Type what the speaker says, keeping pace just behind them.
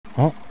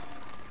Huh?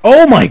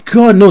 Oh my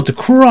god, no, it's a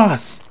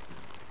cross!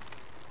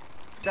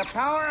 The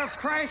power of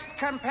Christ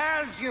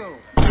compels you.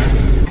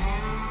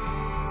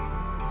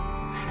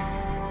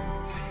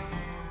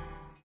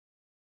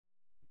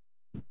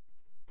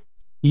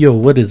 Yo,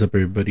 what is up,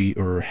 everybody?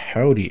 Or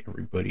howdy,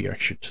 everybody, I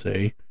should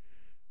say.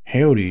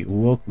 Howdy,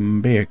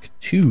 welcome back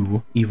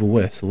to Evil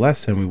West.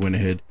 Last time we went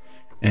ahead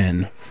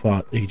and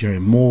fought a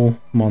giant mole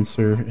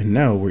monster, and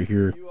now we're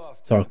here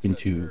talking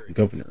to the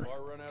governor.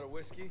 Run out of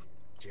whiskey?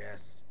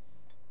 Jess,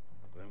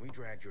 when we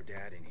dragged your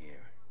dad in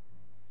here,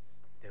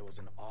 there was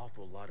an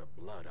awful lot of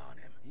blood on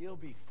him. He'll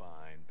be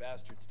fine.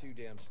 Bastard's too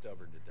damn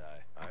stubborn to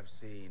die. I've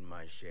seen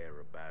my share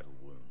of battle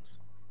wounds.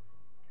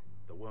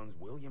 The ones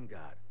William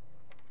got,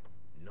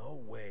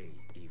 no way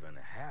even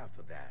half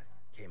of that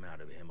came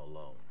out of him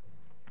alone.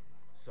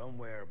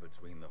 Somewhere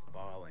between the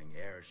falling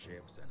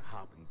airships and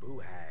hopping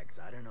boo-hags,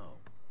 I don't know.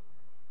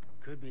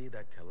 Could be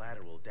that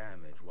collateral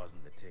damage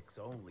wasn't the tick's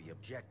only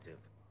objective.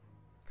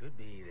 Could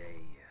be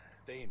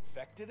They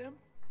infected him?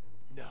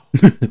 No.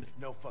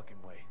 No fucking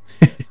way.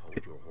 Just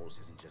hold your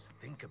horses and just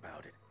think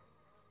about it.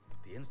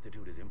 The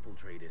Institute is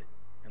infiltrated,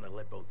 and they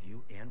let both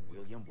you and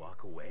William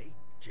walk away?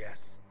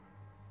 Jess,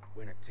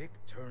 when a tick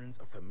turns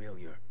a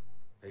familiar,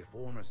 they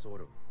form a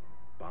sort of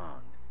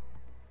bond.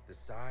 The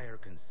sire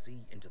can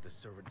see into the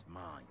servant's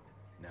mind.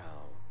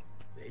 Now,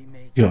 they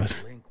make a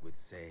link with,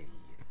 say,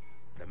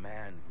 the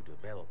man who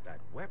developed that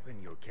weapon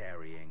you're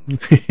carrying.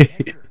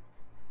 Edgar,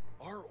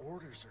 our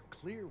orders are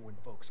clear when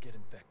folks get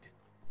infected.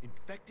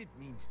 Infected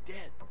means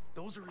dead.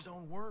 Those are his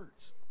own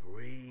words.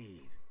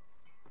 Breathe.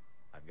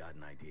 I've got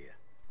an idea.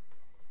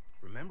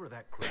 Remember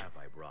that crap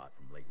I brought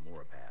from Lake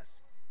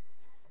Morapass?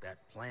 That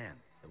plant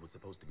that was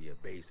supposed to be a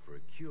base for a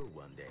cure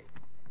one day.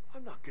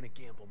 I'm not gonna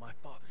gamble my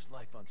father's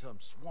life on some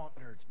swamp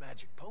nerd's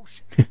magic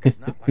potion. It's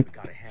not like we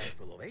got a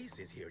handful of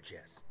aces here,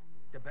 Jess.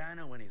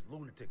 Dabano and his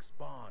lunatic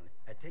spawn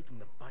had taken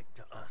the fight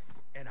to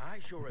us, and I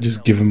sure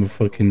just give him a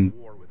fucking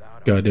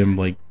goddamn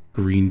like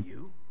green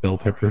bell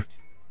pepper. Right.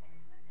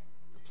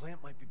 The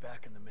plant might be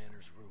back in the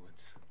manor's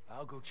ruins.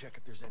 I'll go check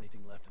if there's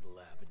anything left of the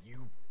lab, and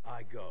you...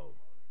 I go.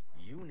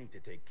 You need to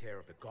take care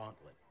of the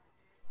gauntlet.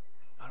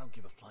 I don't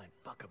give a flying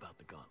fuck about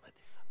the gauntlet.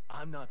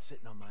 I'm not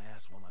sitting on my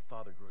ass while my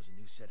father grows a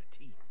new set of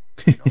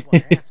teeth. No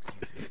one asks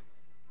you to.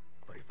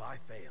 But if I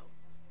fail,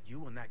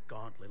 you and that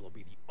gauntlet will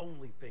be the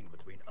only thing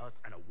between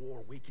us and a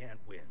war we can't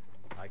win.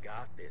 I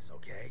got this,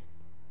 okay?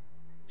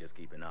 Just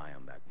keep an eye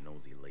on that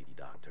nosy lady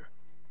doctor.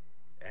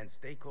 And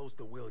stay close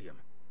to William,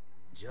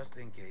 just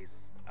in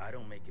case I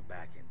don't make it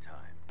back in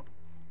time.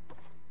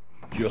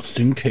 Just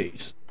in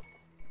case.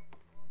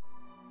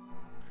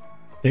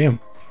 Damn.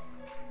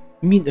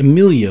 I mean,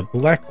 Amelia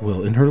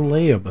Blackwell in her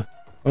lab.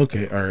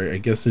 Okay, alright, I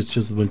guess it's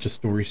just a bunch of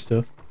story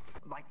stuff.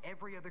 Like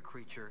every other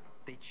creature,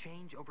 they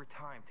change over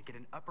time to get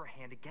an upper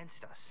hand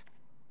against us.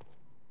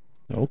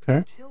 Okay.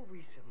 Until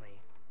recently,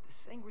 the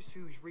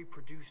Sanguisu's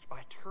reproduced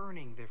by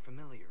turning their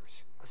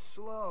familiars. A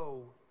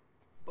slow,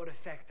 but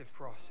effective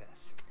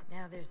process.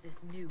 Now there's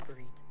this new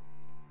breed.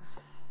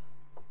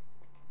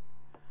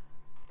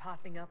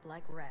 Popping up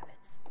like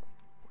rabbits.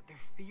 They're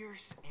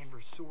fierce and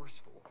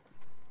resourceful,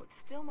 but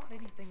still not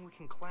anything we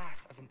can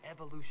class as an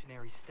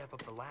evolutionary step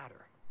up the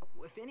ladder.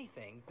 If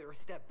anything, they're a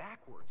step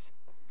backwards.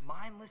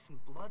 Mindless and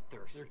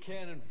bloodthirsty. They're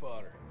cannon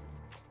fodder.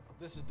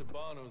 This is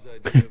Dabano's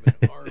idea of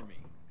an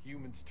army.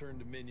 Humans turn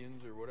to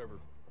minions or whatever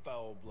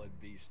foul blood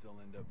beasts they'll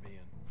end up being.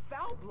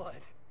 Foul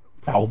blood?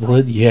 Foul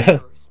blood, yeah.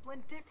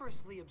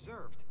 Splendiferously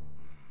observed.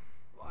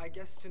 Well, I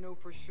guess to know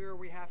for sure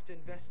we have to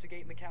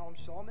investigate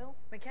McCallum's sawmill?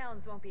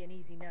 McCallum's won't be an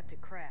easy nut to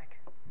crack.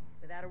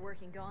 Without a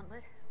working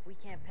gauntlet, we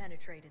can't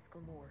penetrate its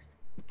glamours.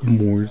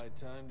 Glamours.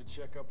 It's time to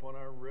check up on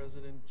our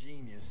resident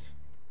genius.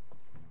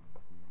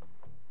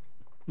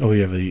 Oh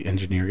yeah, the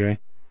engineer guy.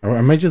 Or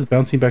am I just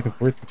bouncing back and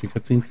forth between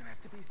cutscenes? I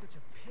have to be such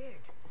a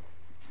pig.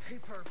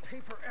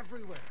 Paper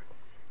everywhere.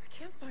 I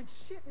can't find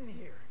shit in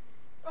here.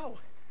 Oh,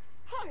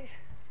 hi.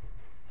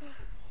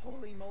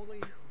 Holy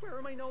moly, where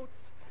are my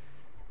notes?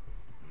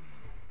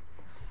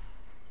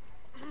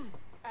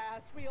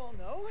 As we all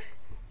know,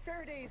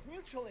 Faraday's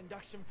mutual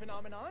induction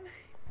phenomenon.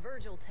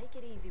 Virgil, take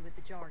it easy with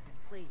the jargon,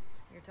 please.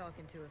 You're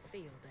talking to a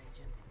field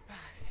agent.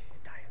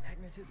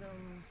 Diamagnetism,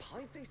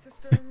 polyphase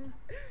system.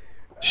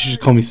 She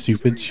just called me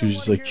stupid. She was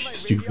just like, hear my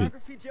stupid.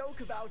 radiography joke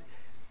about.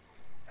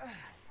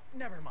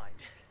 Never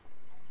mind.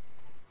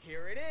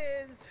 Here it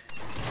is.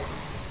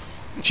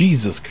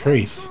 Jesus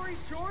Christ. Story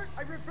short,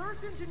 I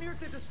reverse engineered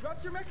the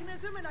disruptor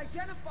mechanism and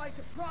identified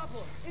the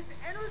problem. Its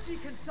energy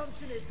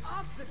consumption is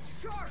off the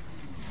charts.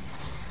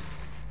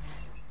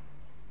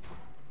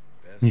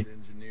 Best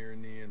engineer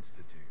in the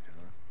Institute,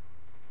 huh?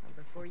 Well,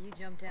 before you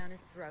jump down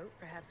his throat,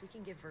 perhaps we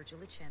can give Virgil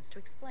a chance to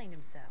explain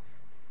himself.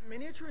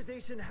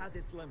 Miniaturization has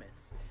its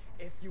limits.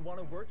 If you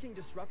want a working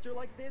disruptor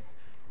like this,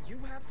 you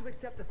have to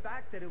accept the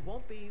fact that it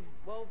won't be,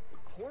 well,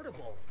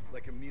 portable.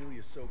 Like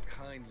Amelia so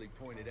kindly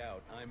pointed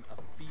out, I'm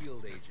a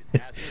field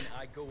agent, as in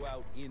I go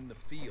out in the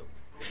field.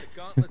 If the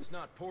gauntlet's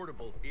not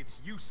portable, it's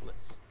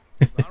useless.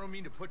 I don't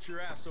mean to put your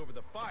ass over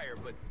the fire,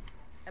 but...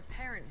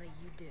 Apparently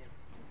you do.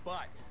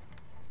 But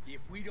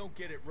If we don't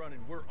get it running,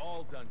 we're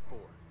all done for.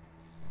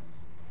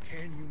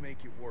 Can you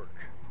make it work?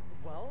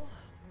 Well,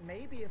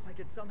 maybe if I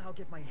could somehow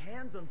get my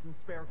hands on some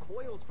spare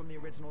coils from the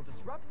original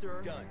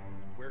disruptor. Done.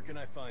 Where can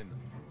I find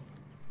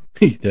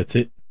them? That's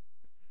it.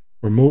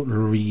 Remote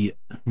RI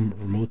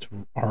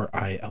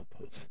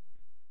outpost.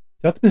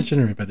 The optimism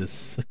generated by the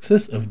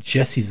success of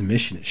Jesse's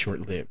mission is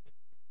short-lived.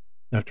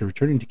 After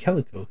returning to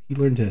Calico, he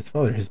learned that his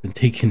father has been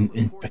taken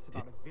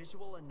infected.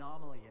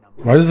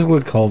 Why does it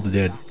look like Call of the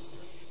Dead?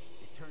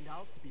 It turned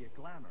out to be a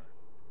glamour.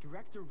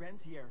 Director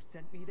Rentier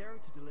sent me there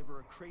to deliver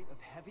a crate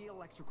of heavy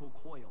electrical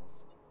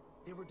coils.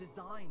 They were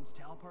designed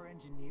to help our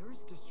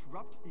engineers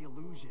disrupt the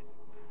illusion.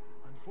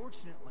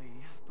 Unfortunately,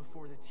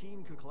 before the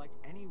team could collect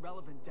any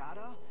relevant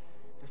data,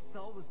 the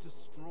cell was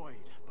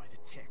destroyed by the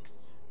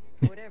ticks.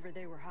 Whatever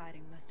they were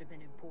hiding must have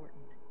been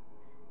important.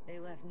 They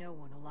left no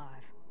one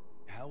alive.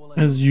 How will I...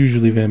 As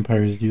usually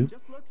vampires do.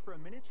 Just look for a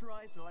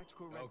miniaturized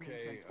electrical resonant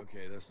transformer.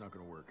 Okay, that's not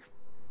gonna work.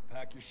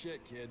 Pack your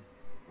shit, kid.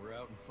 We're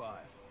out in 5.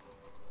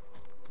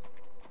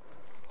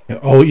 Yeah,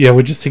 oh yeah,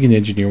 we're just taking the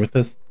engineer with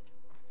us.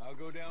 I'll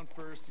go down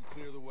first and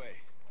clear the way.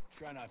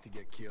 Try not to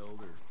get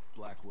killed or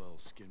Blackwell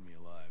skin me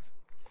alive.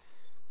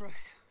 Right.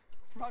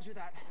 Roger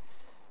that,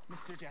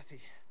 Mr.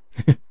 Jesse.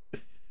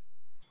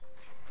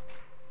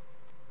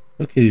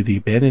 Okay, the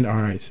abandoned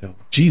RI cell.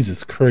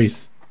 Jesus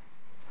Christ.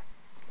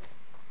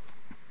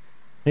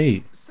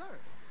 Hey, Sir,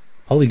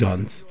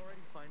 polygons. you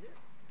already find it?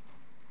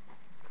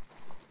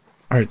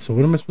 Alright, so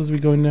what am I supposed to be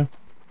going now?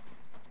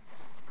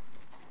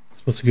 I'm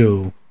supposed to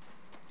go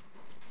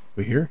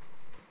over here?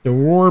 The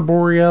Aurora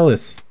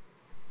Borealis.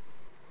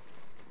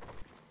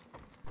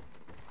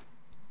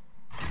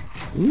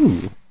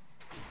 Ooh.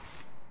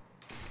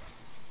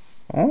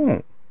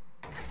 Oh.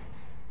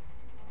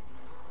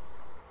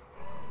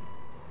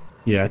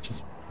 Yeah,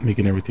 just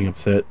making everything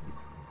upset.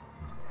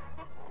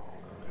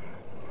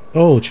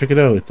 Oh, check it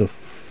out. It's a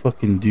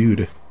fucking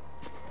dude.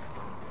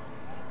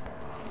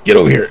 Get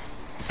over here.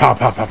 Pop,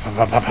 pop, pop, pop,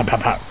 pop, pop, pop, pop,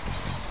 pop.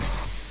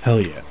 Hell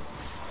yeah.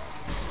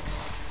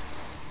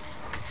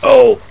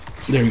 Oh,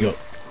 there we go.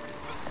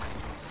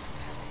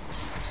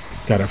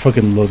 God, I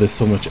fucking love this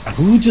so much.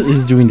 Who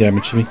is doing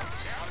damage to me?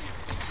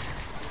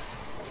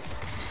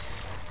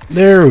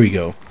 There we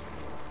go.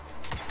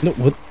 No,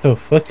 what the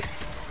fuck?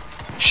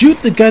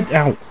 Shoot the guy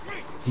out.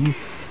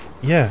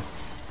 Yeah.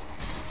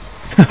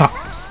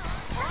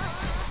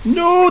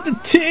 No, the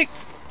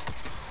ticks.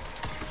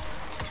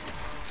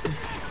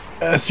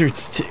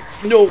 Bastards, tick.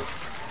 No.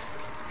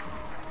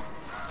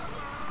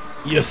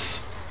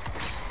 Yes.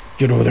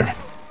 Get over there.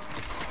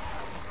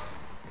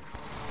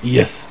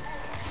 Yes.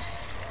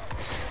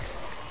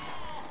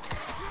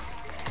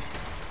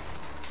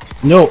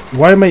 No,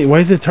 why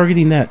is it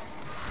targeting that?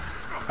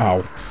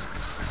 Ow.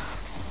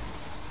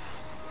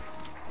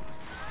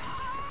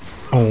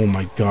 Oh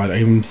my god, I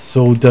am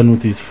so done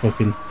with these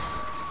fucking...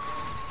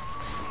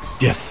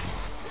 Yes.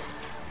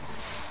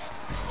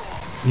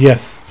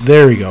 Yes,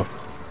 there we go.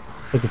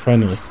 Okay,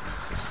 finally.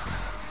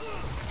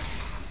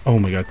 Oh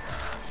my god.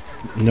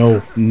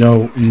 No,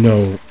 no,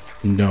 no,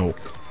 no.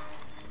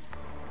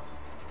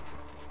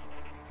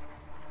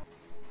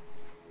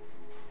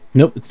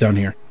 Nope, it's down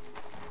here.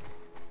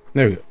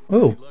 There we go.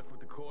 Oh. Good luck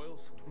with the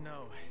coils?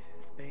 No,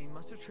 they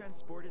must have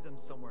transported them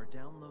somewhere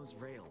down those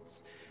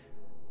rails.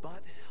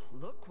 But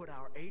look what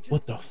our agents...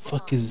 What the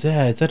fuck is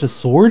that? Is that a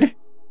sword? Is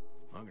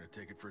I'm gonna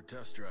take it for a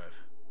test drive.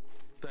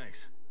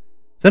 Thanks.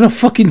 that a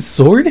fucking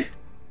sword?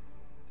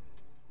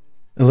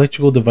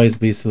 Electrical device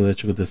based on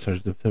electrical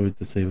discharge,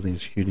 disabling,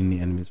 executing the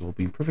enemies while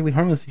being perfectly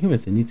harmless to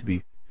humans. They need to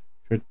be.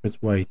 Try to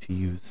press Y to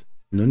use.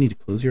 No need to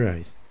close your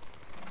eyes.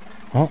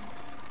 Huh?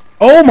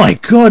 Oh my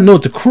god, no,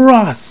 it's a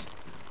cross!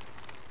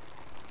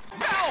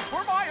 Now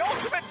for my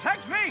ultimate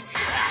technique!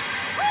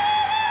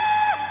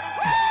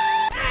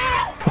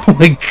 Oh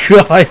my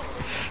god!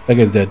 That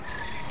guy's dead.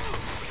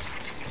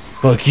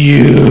 Fuck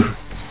you!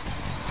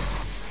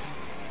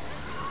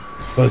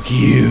 Fuck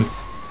you!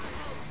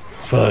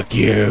 Fuck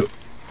you!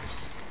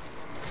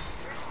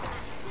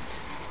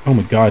 Oh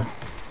my god.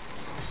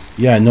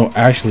 Yeah, no,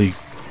 actually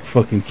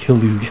fucking kill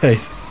these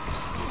guys.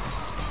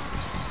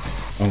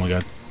 Oh my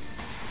god.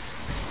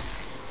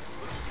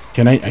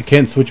 Can I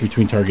can't switch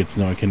between targets.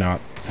 No, I cannot.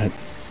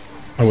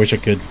 I wish I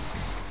could.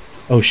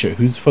 Oh shit,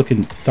 who's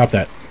fucking... Stop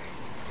that.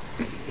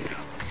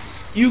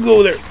 You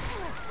go there.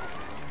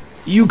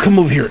 You come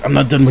over here. I'm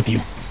not done with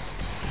you.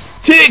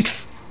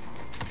 Ticks!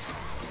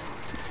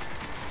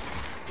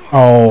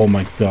 Oh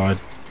my god.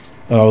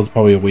 Oh, that was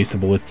probably a waste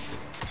of bullets.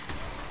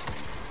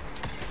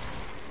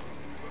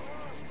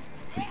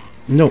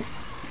 No.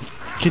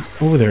 Get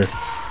over there.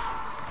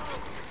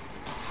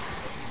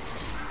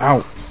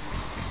 Ow.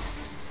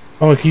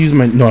 Oh, I can use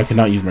my... No, I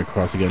cannot use my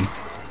cross again.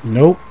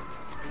 Nope.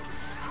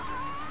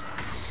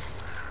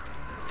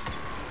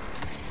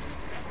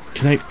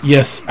 Can I...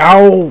 Yes.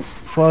 Ow!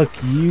 Fuck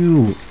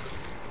you.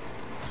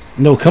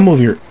 No, come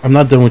over here. I'm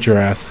not done with your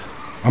ass.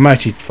 I'm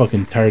actually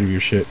fucking tired of your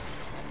shit.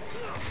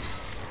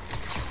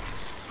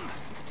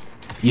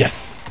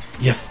 Yes.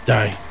 Yes,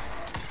 die.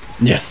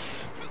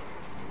 Yes.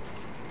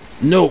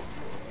 No.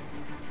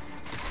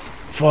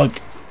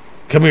 fuck.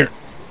 Come here.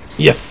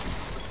 Yes.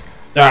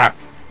 Ah.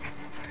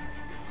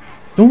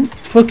 Don't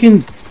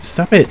fucking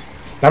stop it.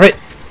 Stop it.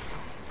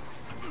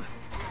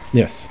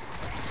 Yes.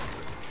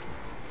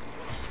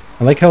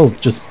 I like how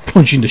just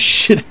punching the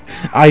shit.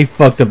 I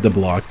fucked up the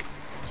block.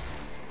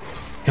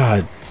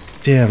 God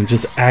damn,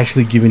 just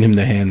actually giving him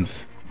the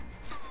hands.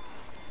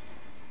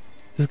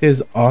 This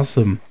guy's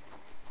awesome.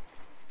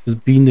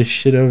 Just beating the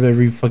shit out of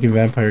every fucking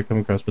vampire I come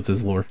across with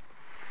his lore.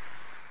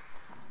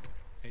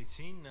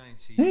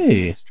 1890.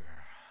 Hey. Master.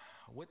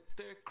 With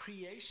the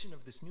creation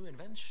of this new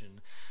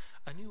invention,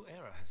 a new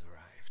era has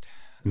arrived.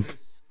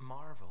 This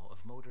marvel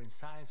of modern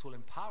science will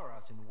empower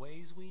us in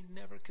ways we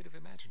never could have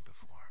imagined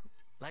before.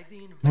 Like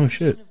the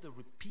invention of the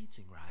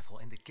repeating rifle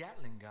and the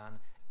Gatling gun,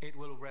 it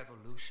will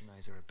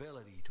revolutionize our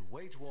ability to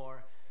wage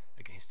war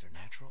against our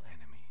natural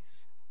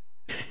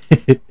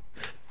enemies.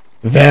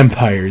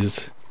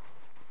 Vampires.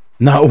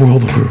 Not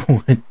World War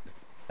One.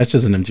 That's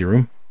just an empty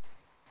room.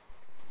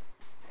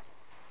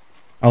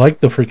 I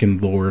like the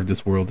freaking lore of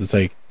this world. It's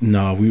like,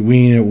 nah, we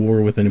ain't at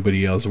war with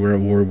anybody else. We're at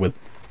war with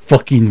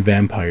fucking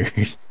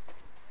vampires.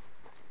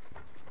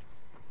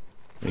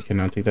 I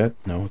cannot take that?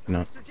 No, I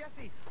cannot.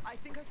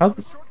 How?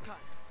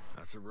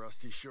 That's a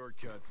rusty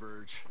shortcut,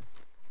 Verge.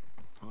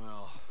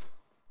 Well,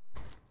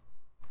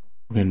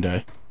 I'm gonna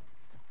die.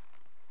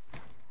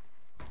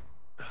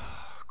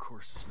 of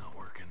course it's not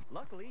working.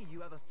 Luckily,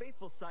 you have a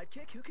faithful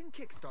sidekick who can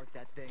kickstart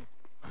that thing.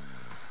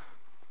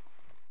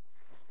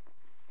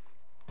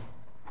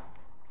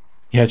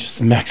 Yeah,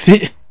 just max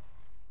it.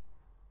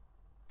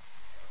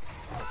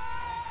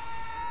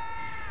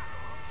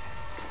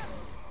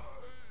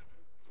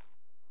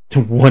 To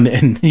one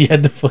end. He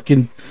had the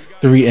fucking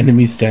 3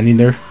 enemies standing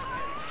there.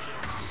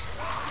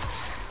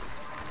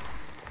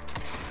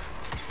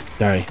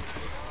 Die.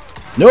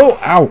 No!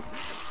 Ow!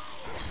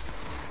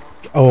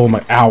 Oh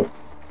my, ow.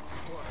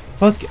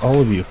 Fuck all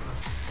of you.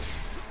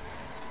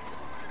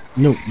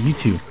 No, you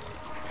two.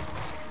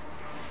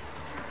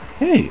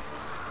 Hey!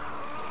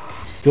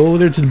 Go over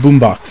there to the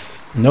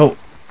boombox. No.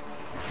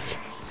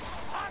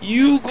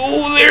 You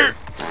go over there!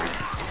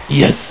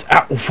 Yes!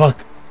 Ow,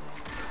 fuck.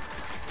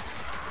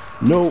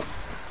 No.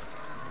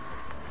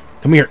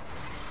 Come here.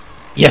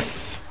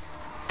 Yes!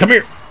 Come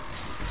here!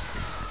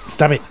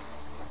 Stop it.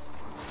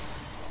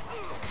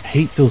 I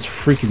hate those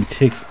freaking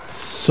ticks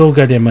so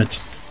goddamn much.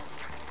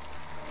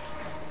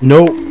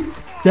 No.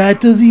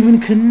 That doesn't even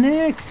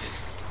connect.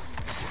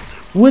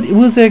 What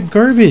was that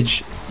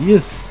garbage?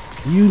 Yes.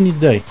 You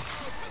need to die.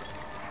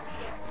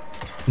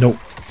 No.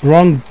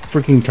 Wrong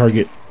freaking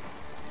target.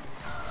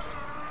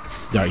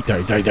 Die,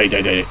 die, die, die,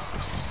 die, die.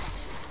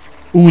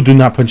 Ooh, do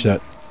not punch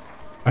that.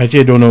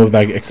 Actually, I don't know if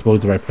that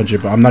explodes if I punch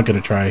it, but I'm not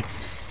gonna try.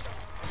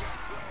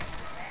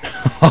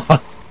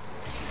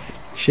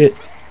 Shit.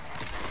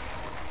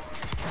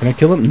 Can I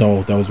kill him?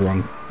 No, that was the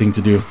wrong thing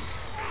to do.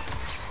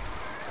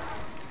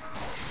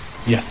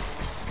 Yes.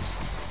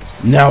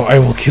 Now I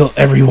will kill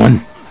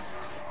everyone.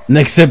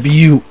 Except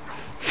you.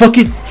 Fuck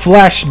it,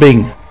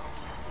 flashbang.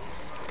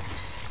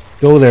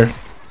 Go there.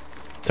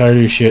 Tired of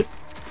your shit.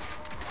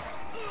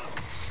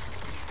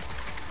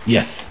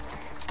 Yes.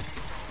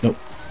 Nope.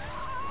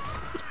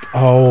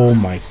 Oh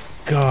my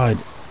god.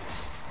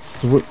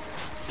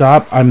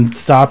 Stop.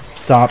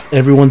 Stop.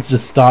 Everyone's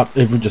just stop.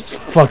 Everyone just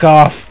fuck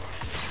off.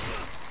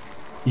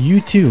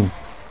 You too.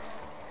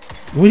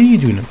 What are you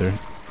doing up there?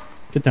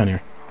 Get down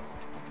here.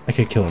 I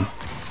can kill him.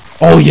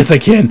 Oh, yes, I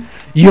can.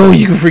 Yo,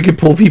 you can freaking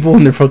pull people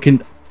in their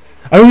fucking...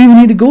 I don't even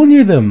need to go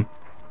near them.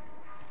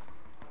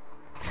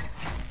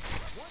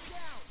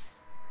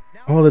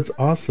 Oh, that's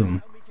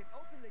awesome.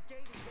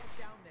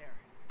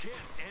 Can't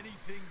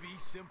anything be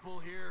simple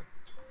here?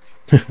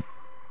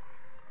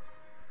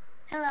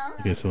 Hello?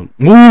 Okay, so...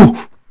 Ooh!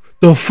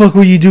 The fuck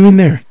were you doing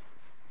there?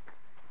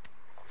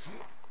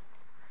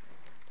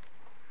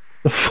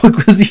 The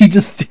fuck was he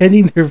just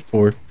standing there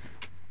for?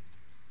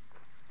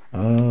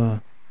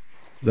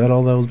 Is that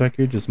all that was back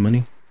here? Just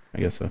money?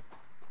 I guess so.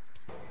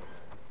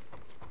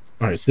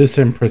 Alright, this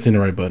time pressing the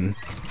right button.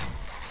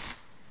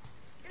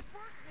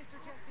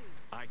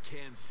 I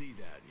can see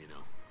that, you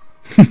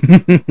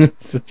know.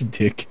 Such a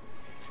dick.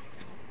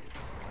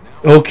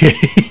 Okay.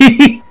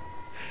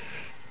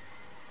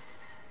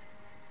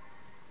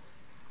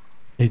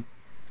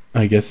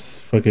 I guess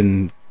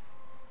fucking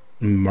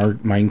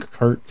mine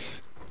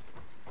carts.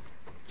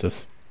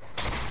 Just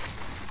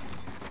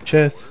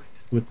chest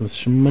with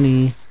the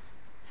money.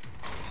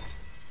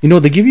 You know,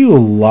 they give you a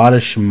lot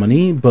of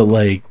money, but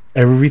like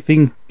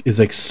everything is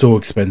like so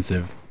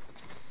expensive.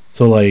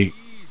 So like,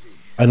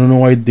 I don't know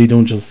why they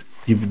don't just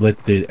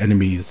let the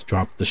enemies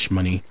drop the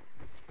money.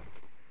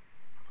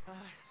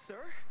 Sir,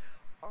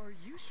 are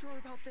you sure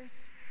about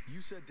this?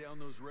 You said down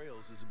those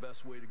rails is the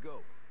best way to go.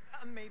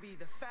 Maybe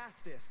the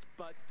fastest,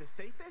 but the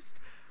safest?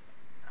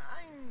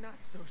 I'm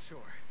not so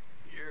sure.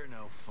 You're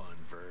no fun,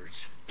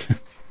 Verge. I'm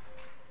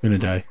gonna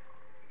die.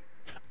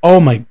 Oh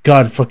my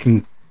god,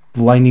 fucking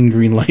blinding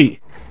green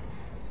light.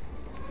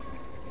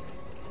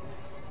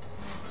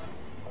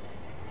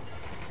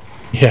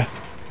 Yeah.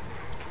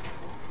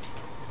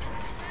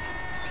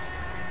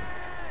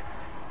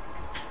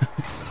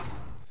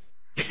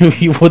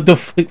 What the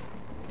fuck?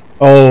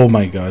 Oh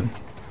my god.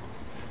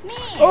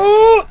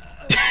 Oh!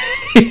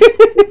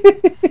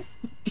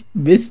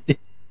 Missed it.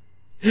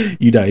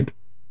 You died.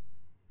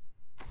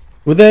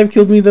 Would that have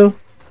killed me though?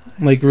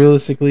 Like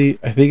realistically,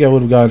 I think I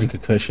would have gotten a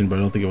concussion, but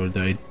I don't think I would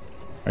have died.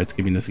 Alright, let's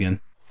give me this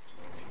again.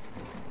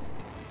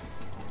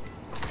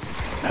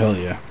 Hell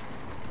yeah.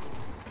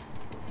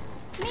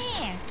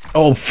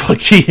 Oh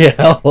fucking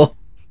hell.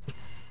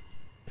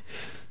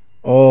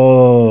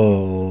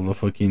 Oh, the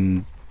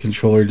fucking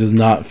controller does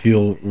not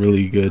feel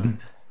really good.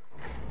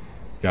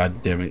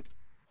 God damn it.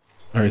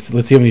 Alright, so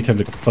let's see how many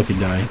times I can fucking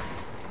die.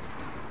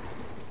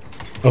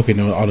 Okay,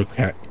 no, auto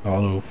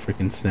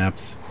freaking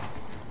snaps.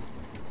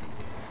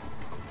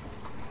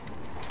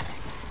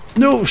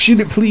 No, shoot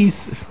it,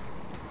 please.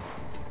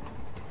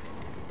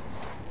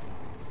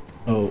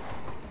 Oh.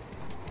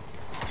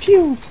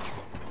 Pew.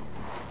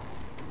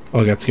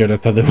 Oh, I got scared. I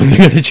thought that wasn't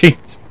going to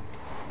change.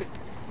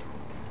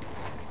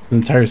 The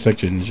entire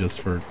section is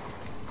just for...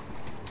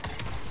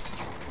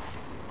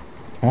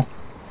 Huh?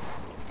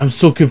 I'm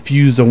so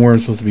confused on where I'm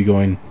supposed to be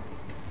going.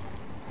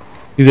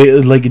 Because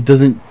it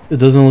doesn't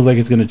look like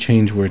it's going to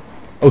change where...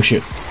 Oh,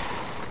 shit.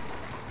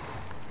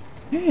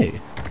 Hey.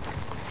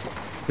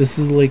 This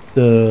is like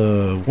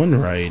the one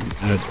ride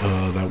at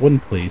that one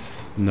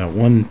place in that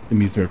one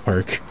amusement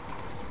park.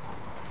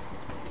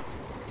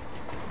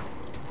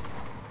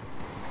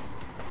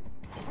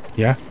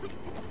 Yeah.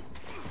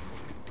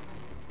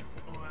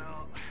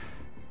 Well,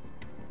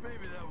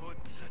 maybe that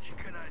wasn't such a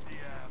good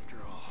idea after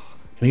all.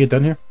 Can I get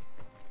down here?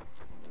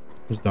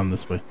 It was down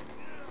this way.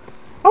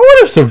 I would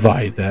have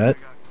survived that.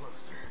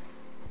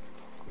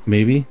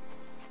 Maybe.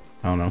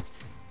 I don't know.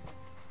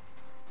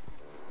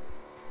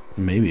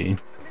 Maybe.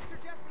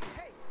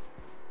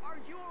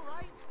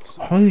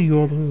 How do you go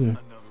all the way there?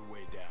 Another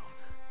way down.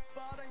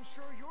 But I'm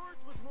sure yours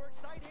was more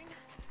exciting.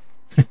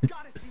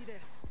 Gotta see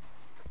this.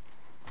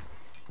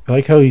 I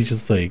like how he's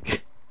just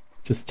like,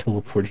 just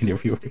teleporting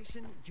everywhere.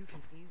 Station, you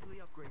can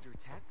easily upgrade your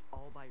tech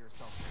all by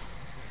yourself.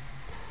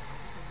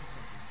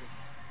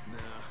 Nah,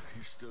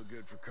 you're still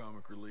good for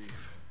comic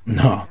relief.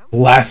 No.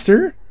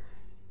 Blaster?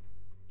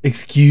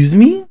 Excuse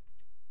me?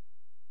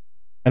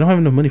 I don't have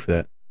enough money for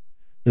that.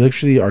 The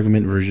electricity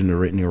argument version of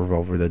written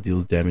revolver that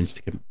deals damage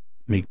to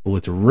make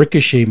bullets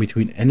ricochet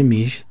between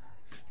enemies.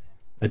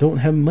 I don't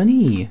have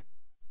money.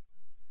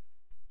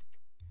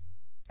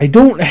 I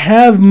don't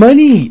have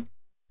money.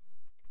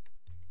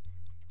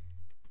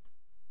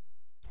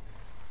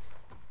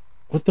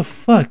 What the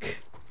fuck?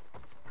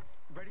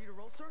 Ready to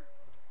roll, sir?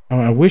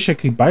 I wish I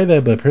could buy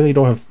that, but apparently I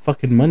don't have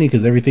fucking money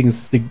because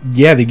everything's...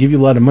 Yeah, they give you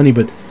a lot of money,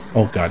 but...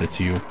 Oh god, it's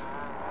you.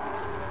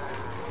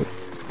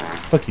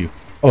 Fuck you.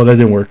 Oh, that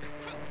didn't work.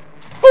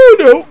 Oh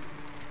no!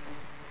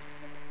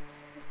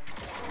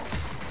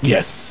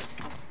 Yes!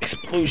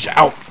 Explosion!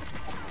 Out!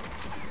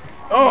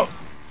 Oh!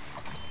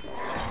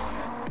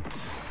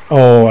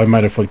 Oh, I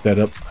might have fucked that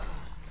up.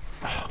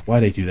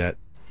 Why did I do that?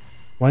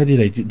 Why did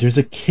I do... There's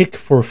a kick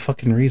for a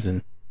fucking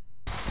reason.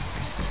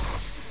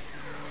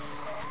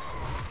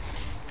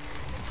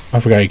 I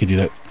forgot you could do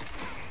that.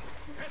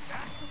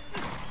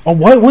 Oh,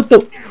 what the...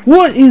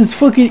 What is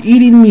fucking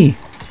eating me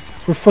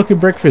for fucking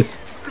breakfast?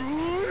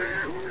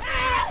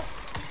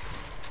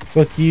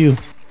 Fuck you.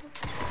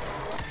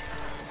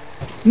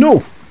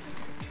 No!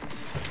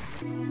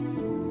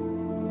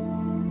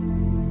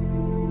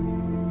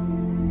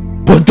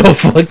 What the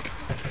fuck?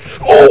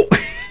 Oh!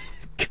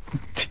 God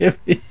damn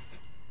it.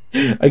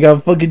 I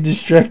got fucking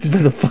distracted by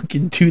the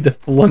fucking dude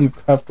that flung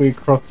halfway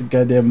across the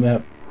goddamn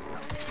map.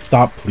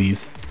 Stop,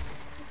 please.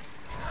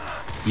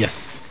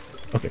 Yes.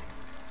 Okay.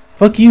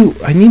 Fuck you.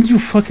 I need you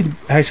fucking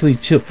actually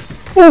chill.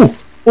 Oh!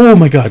 Oh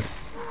my god.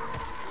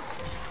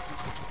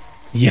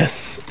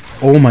 Yes.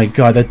 Oh my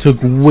god, that took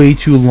way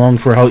too long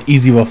for how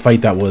easy of a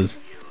fight that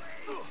was.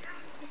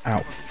 Ow,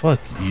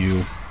 fuck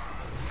you.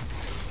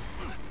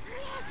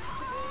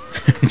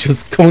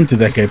 Just go into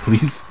that guy,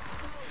 please.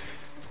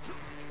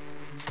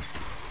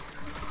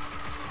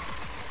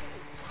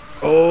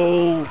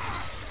 Oh.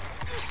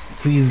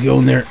 Please go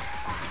in there.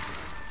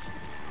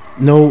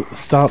 No,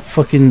 stop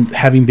fucking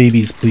having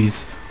babies,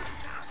 please.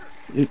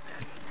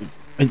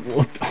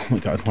 Oh my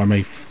god,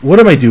 what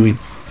am I doing?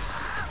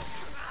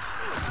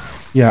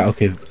 Yeah,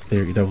 okay,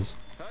 there, that was...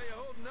 How you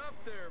holding up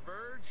there,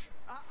 Verge?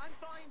 I'm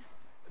fine.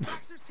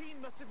 Baxter's team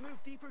must have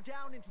moved deeper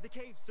down into the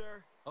cave,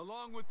 sir.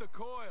 Along with the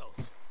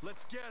coils.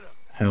 Let's get them.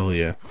 Hell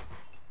yeah.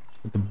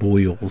 With the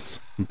boils.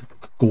 With the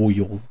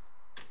goils.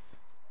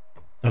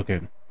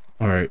 Okay,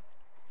 alright.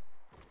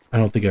 I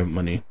don't think I have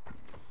money.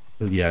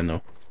 Yeah,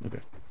 no.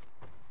 Okay.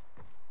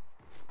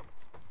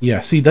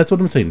 Yeah, see, that's what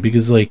I'm saying,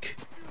 because, like,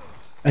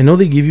 I know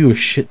they give you a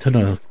shit ton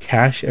of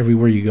cash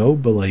everywhere you go,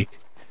 but, like,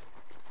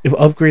 if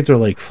upgrades are,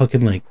 like,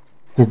 fucking, like,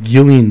 $1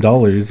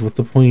 gazillion, what's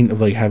the point of,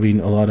 like, having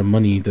a lot of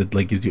money that,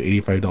 like, gives you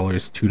 $85,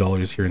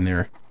 $2 here and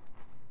there?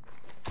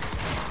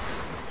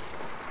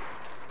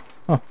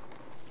 Huh.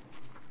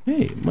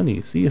 Hey,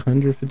 money, see,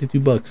 152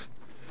 bucks.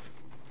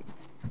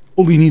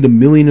 Only need 1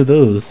 million of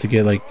those to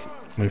get, like,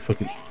 my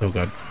fucking... Oh,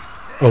 god.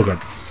 Oh, god.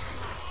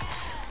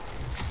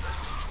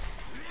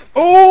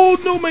 Oh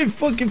no, my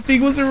fucking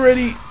thing wasn't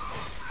ready.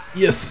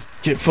 Yes,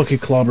 get fucking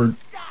clobbered.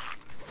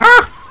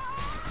 Ah!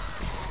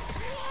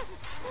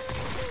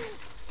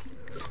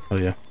 Oh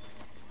yeah.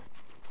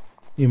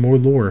 Yeah, more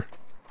lore.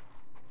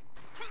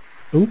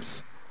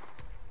 Oops.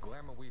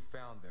 Glamour we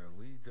found there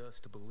leads us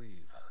to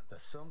believe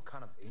that some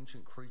kind of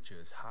ancient creature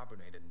is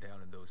hibernating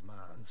down in those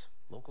mines.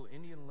 Local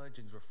Indian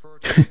legends refer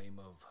to the name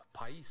of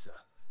Paisa.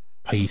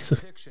 Paisa. The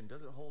depiction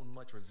doesn't hold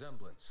much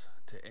resemblance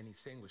to any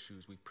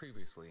Sanguishus we've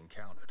previously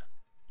encountered.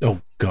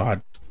 Oh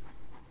god.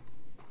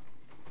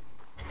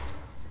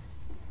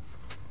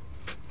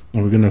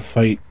 We're gonna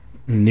fight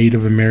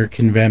Native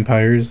American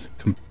vampires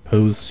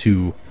composed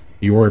to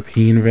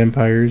European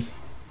vampires.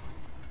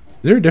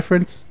 Is there a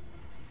difference?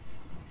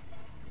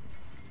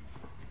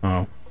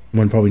 Oh,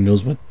 one probably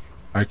knows what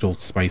actual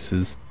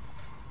spices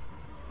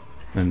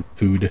and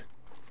food.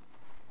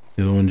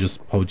 The other one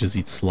just probably just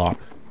eats slop.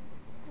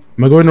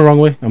 Am I going the wrong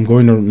way? I'm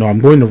going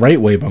the right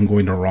way, but I'm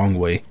going the wrong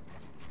way.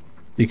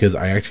 Because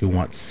I actually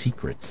want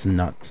secrets,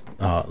 not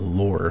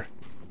lore.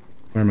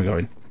 Where am I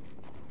going?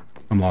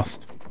 I'm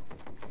lost.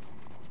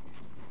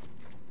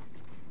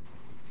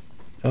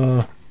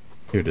 Here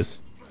it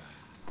is.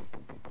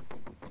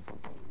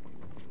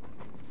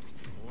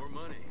 More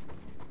money.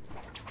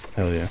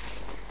 Hell yeah.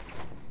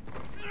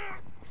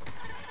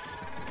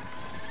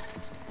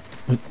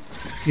 What?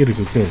 You gotta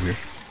go get over here.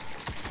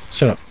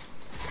 Shut up.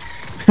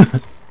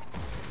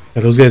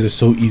 Yeah, those guys are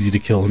so easy to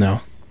kill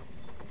now.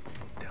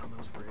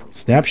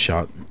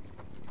 Snapshot.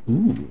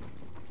 Ooh.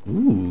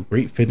 Ooh,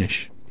 great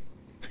finish.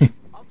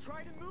 I'll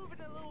try to move it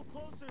a little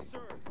closer, sir.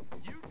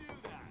 You do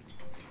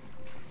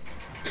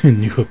that.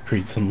 New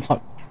upgrades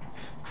unlocked.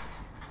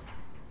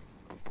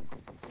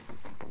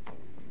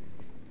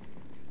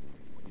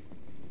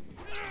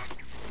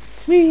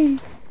 Whee!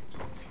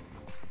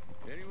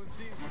 Anyone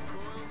seen some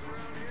coils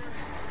around here?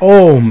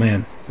 Oh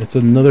man, it's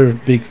another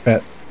big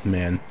fat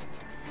man.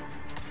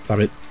 Stop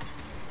it.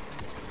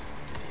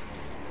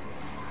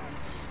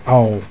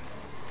 Oh.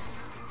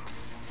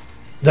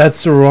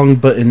 That's the wrong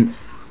button.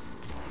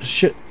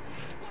 Shit.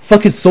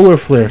 Fucking solar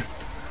flare.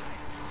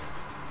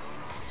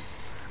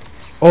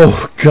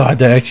 Oh god,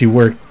 that actually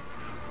worked.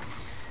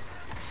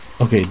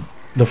 Okay,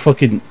 the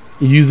fucking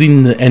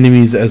using the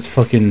enemies as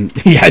fucking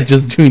yeah,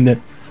 just doing that.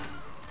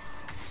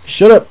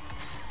 Shut up.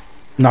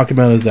 Knock him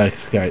out of that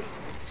sky.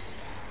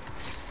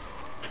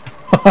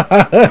 He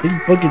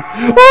fucking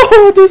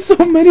oh, there's so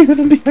many of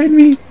them behind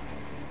me.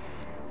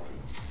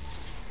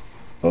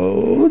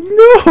 Oh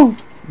no!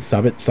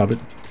 Stop it, stop it.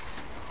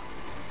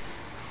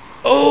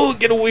 Oh,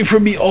 get away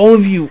from me, all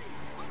of you.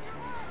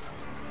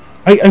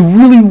 I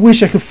really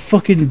wish I could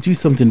fucking do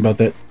something about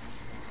that.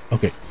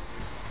 Okay.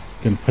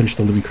 Gonna punch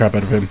the living crap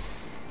out of him.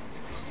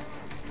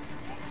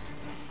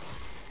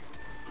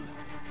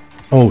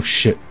 Oh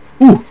shit.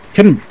 Ooh,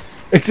 can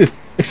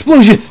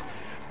explosions!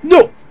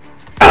 No!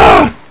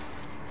 Ah!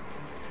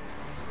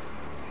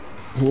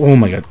 Oh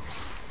my god.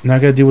 Now I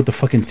gotta deal with the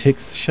fucking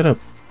ticks. Shut up.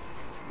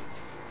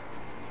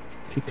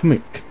 Okay, come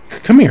here.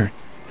 Come here.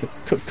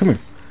 Come here.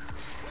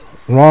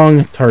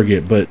 Wrong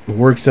target, but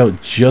works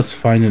out just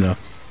fine enough.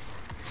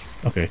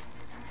 Okay.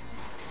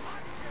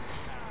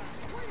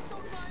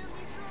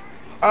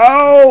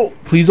 Ow!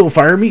 Please don't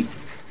fire me.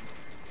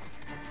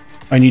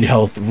 I need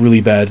health really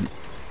bad.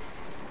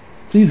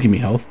 Please give me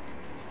health.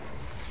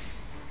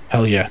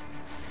 Hell yeah.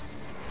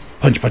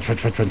 Punch, punch,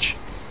 punch, punch, punch.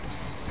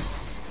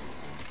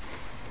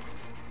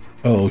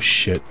 Oh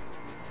shit.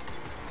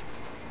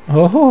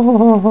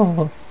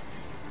 Oh.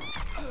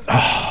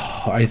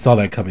 I saw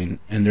that coming,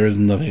 and there is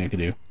nothing I could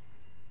do.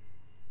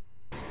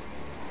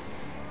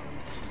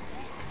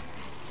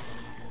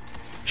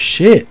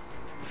 Shit.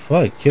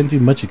 Fuck, can't do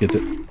much against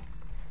it.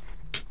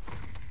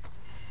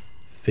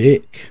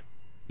 Thick.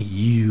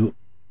 You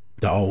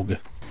dog.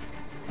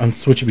 I'm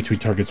switching between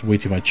targets way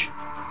too much.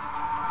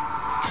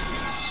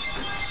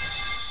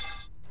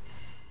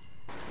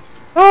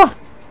 Ah!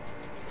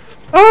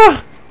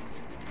 Ah!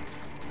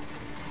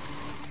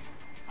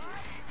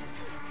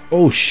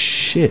 Oh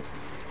shit.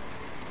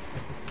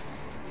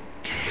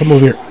 Come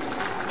over here.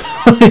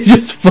 It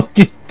just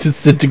fucking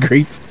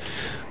disintegrates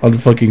on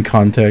fucking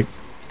contact.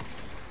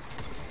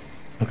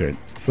 Okay,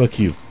 fuck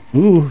you.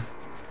 Ooh.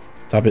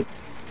 Stop it.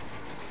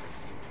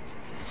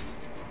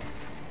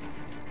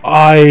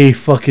 I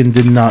fucking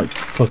did not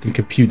fucking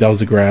compute that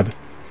was a grab.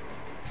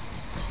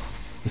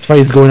 This fight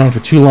is going on for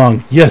too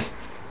long. Yes.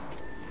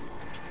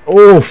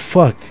 Oh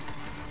fuck.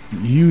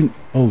 You.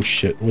 Oh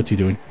shit. What's he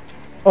doing?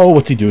 Oh,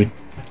 what's he doing?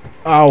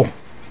 Ow.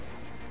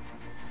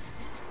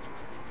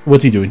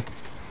 What's he doing?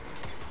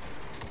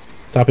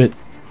 Stop it.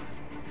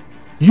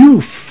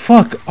 You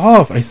fuck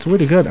off. I swear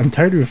to God, I'm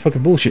tired of your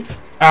fucking bullshit.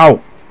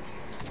 Ow.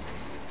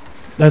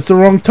 That's the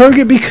wrong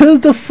target because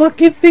the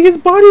fucking thing is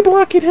body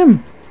blocking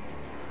him.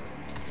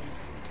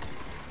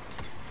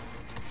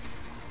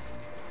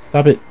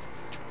 Stop it.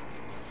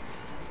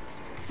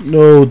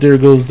 No, there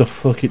goes the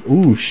fucking...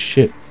 Ooh,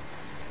 shit.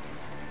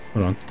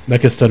 Hold on.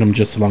 That could stun him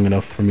just long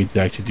enough for me to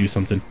actually do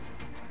something.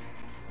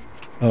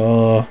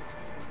 Don't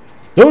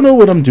know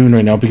what I'm doing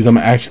right now because I'm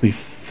actually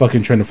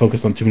fucking trying to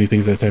focus on too many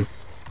things at a time.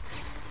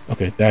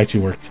 Okay, that actually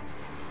worked.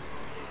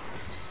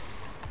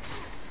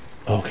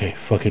 Okay,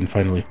 fucking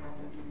finally.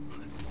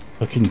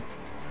 Fucking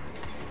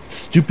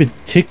stupid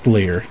tick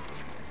layer.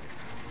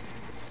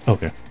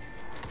 Okay.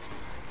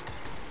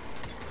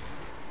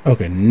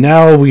 Okay,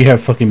 now we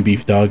have fucking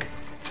beef, dog.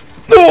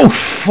 Oh,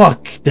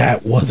 fuck!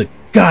 That was a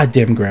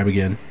goddamn grab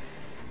again.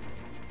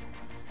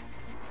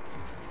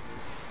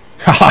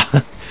 Haha!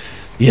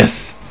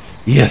 Yes!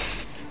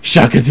 Yes!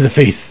 Shotgun to the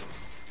face!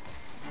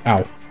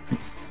 Ow.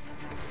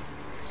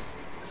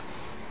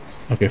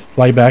 Okay,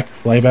 fly back,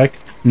 fly back.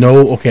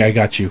 No, okay, I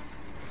got you.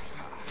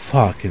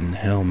 Fucking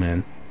hell,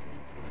 man.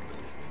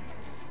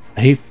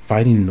 I hate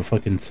fighting the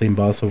fucking same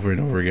boss over and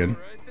over again.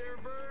 Right there,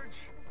 Verge.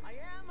 I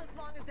am, as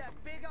long as that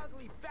big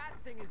ugly bat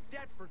thing is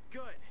dead for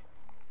good.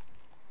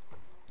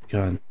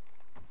 God.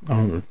 I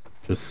don't know.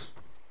 Just...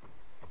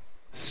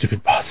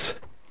 stupid boss.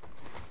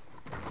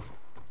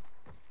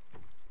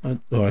 Oh,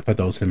 I thought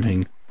that was him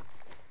hang.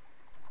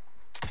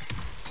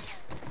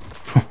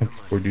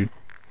 Poor dude.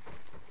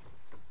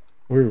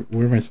 Where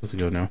am I supposed to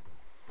go now?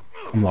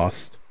 I'm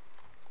lost.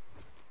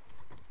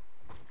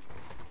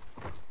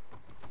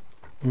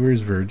 Where is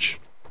Verge?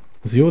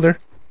 Is he over there?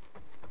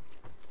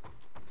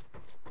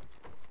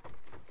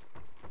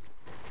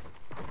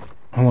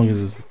 How long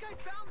is this? I think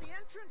I found the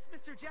entrance,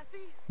 Mr.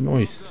 Jesse.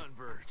 Nice. Well done,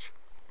 Verge.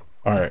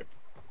 Alright.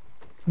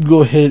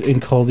 Go ahead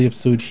and call the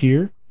episode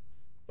here.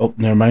 Oh,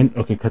 never mind.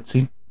 Okay,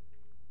 cutscene.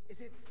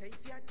 Is it safe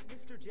yet,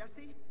 Mr.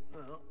 Jesse?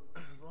 Well,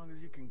 as long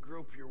as you can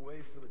grope your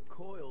way for the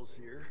coils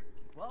here.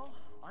 Well,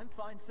 I'm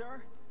fine,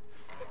 sir.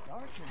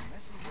 Dark and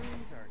messy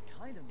rooms are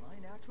kind of my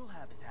natural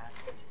habitat.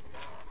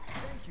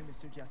 Thank you,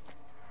 Mr. Jesse.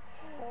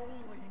 Holy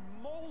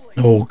moly!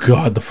 Oh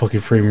god, the fucking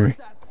frame rate.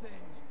 That thing.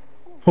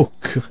 Oh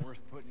god. Worth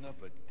putting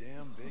up a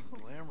damn big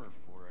glamour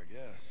for, I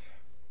guess.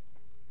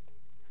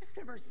 I've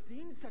never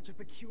seen such a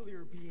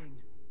peculiar being.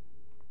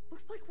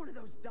 Looks like one of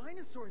those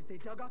dinosaurs they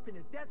dug up in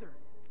a desert.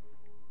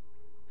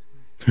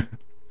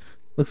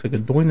 Looks like a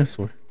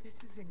dinosaur. This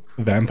is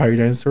incredible. Vampire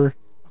dinosaur?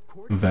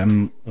 According to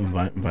these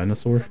samples,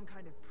 Vinosaur? some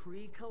kind of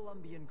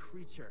pre-Columbian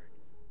creature.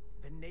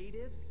 The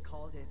natives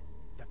called it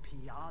the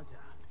piazza.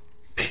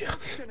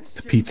 Someone's gonna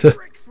The shit pizza?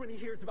 bricks when he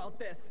hears about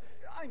this.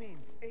 I mean,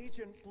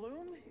 Agent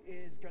Bloom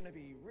is gonna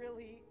be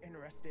really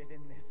interested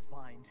in this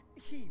find.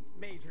 He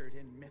majored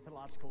in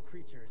mythological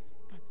creatures,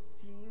 but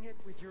seeing it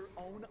with your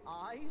own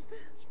eyes?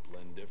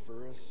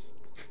 Splendiferous.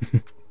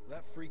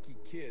 That freaky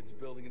kid's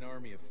building an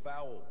army of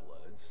foul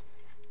bloods.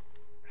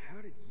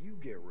 How did you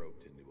get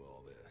roped into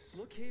all this?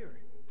 Look here.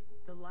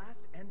 The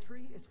last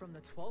entry is from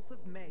the 12th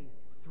of May,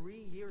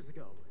 3 years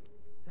ago.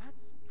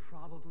 That's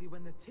probably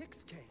when the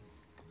ticks came.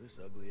 This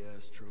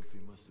ugly-ass trophy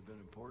must have been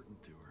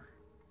important to her.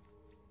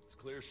 It's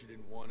clear she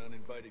didn't want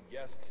uninvited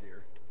guests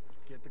here.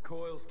 Get the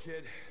coils,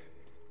 kid.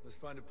 Let's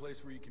find a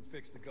place where you can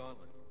fix the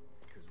gauntlet,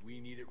 because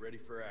we need it ready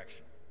for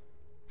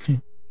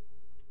action.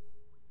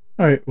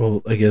 Alright,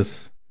 well, I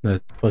guess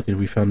that fucking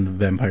we found the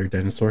vampire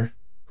dinosaur.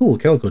 Cool,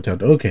 Calico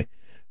Town. Okay.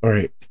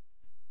 Alright.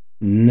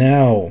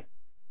 Now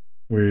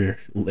we're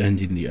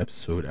ending the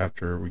episode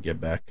after we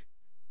get back.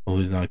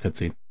 Hopefully it's not a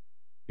cutscene.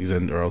 Because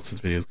then or else this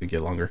video is gonna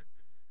get longer.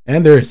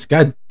 And there is,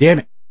 god damn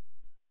it.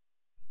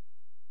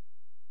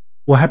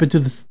 What happened to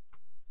this?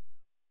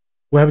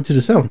 What happened to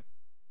the sound?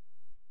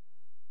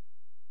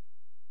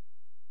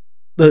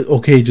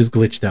 Okay, it just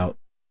glitched out.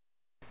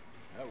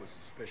 That was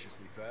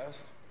suspiciously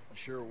fast. You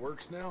sure it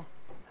works now?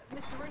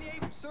 Mr.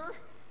 Renier, sir,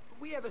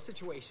 we have a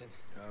situation.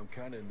 I'm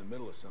kind of in the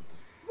middle of something.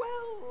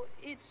 Well,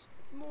 it's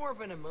more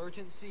of an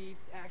emergency,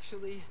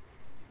 actually.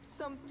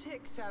 Some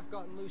ticks have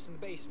gotten loose in the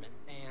basement,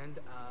 and,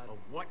 A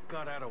what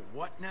got out of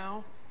what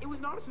now? it was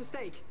an honest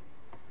mistake.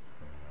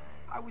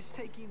 I was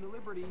taking the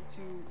liberty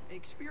to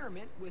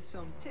experiment with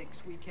some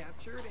ticks we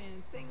captured,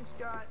 and things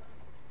got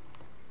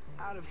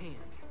out of hand.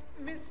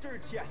 Mr.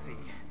 Jesse,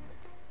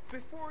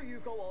 before you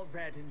go all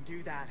red and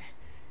do that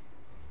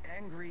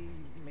angry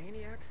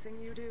maniac thing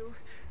you do,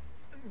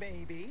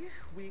 maybe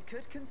we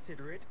could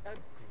consider it a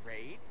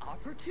great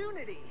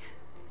opportunity.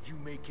 You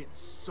make it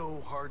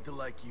so hard to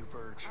like you,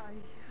 Verge.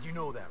 You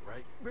know that,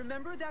 right?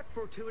 Remember that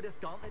fortuitous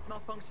gauntlet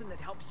malfunction that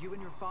helped you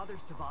and your father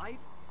survive?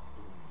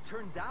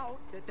 Turns out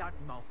that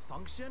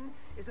malfunction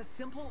is a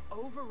simple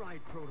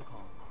override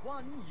protocol.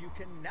 One you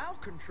can now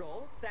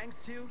control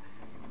thanks to,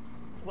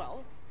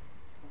 well,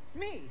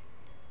 me.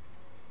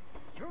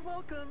 You're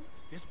welcome.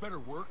 This better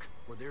work,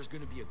 or there's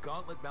gonna be a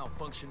gauntlet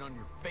malfunction on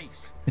your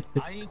face.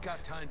 I ain't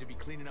got time to be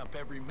cleaning up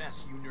every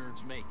mess you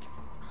nerds make.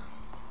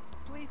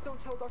 Please don't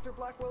tell Dr.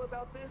 Blackwell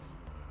about this.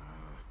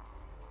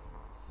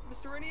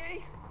 Mr.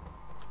 Renier?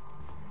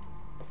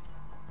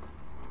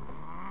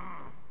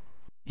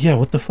 Yeah,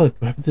 what the fuck?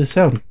 What happened to the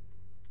sound?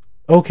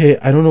 Okay,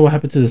 I don't know what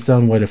happened to the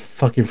sound, why it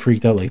fucking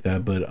freaked out like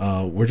that, but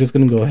we're just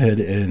gonna go ahead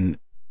and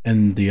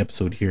end the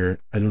episode here.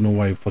 I don't know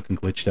why it fucking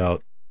glitched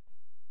out.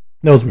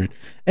 That was weird.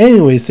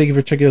 Anyways, thank you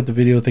for checking out the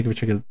video. Thank you for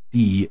checking out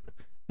the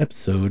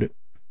episode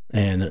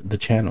and the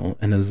channel.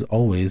 And as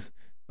always,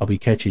 I'll be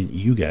catching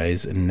you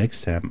guys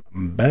next time.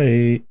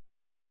 Bye.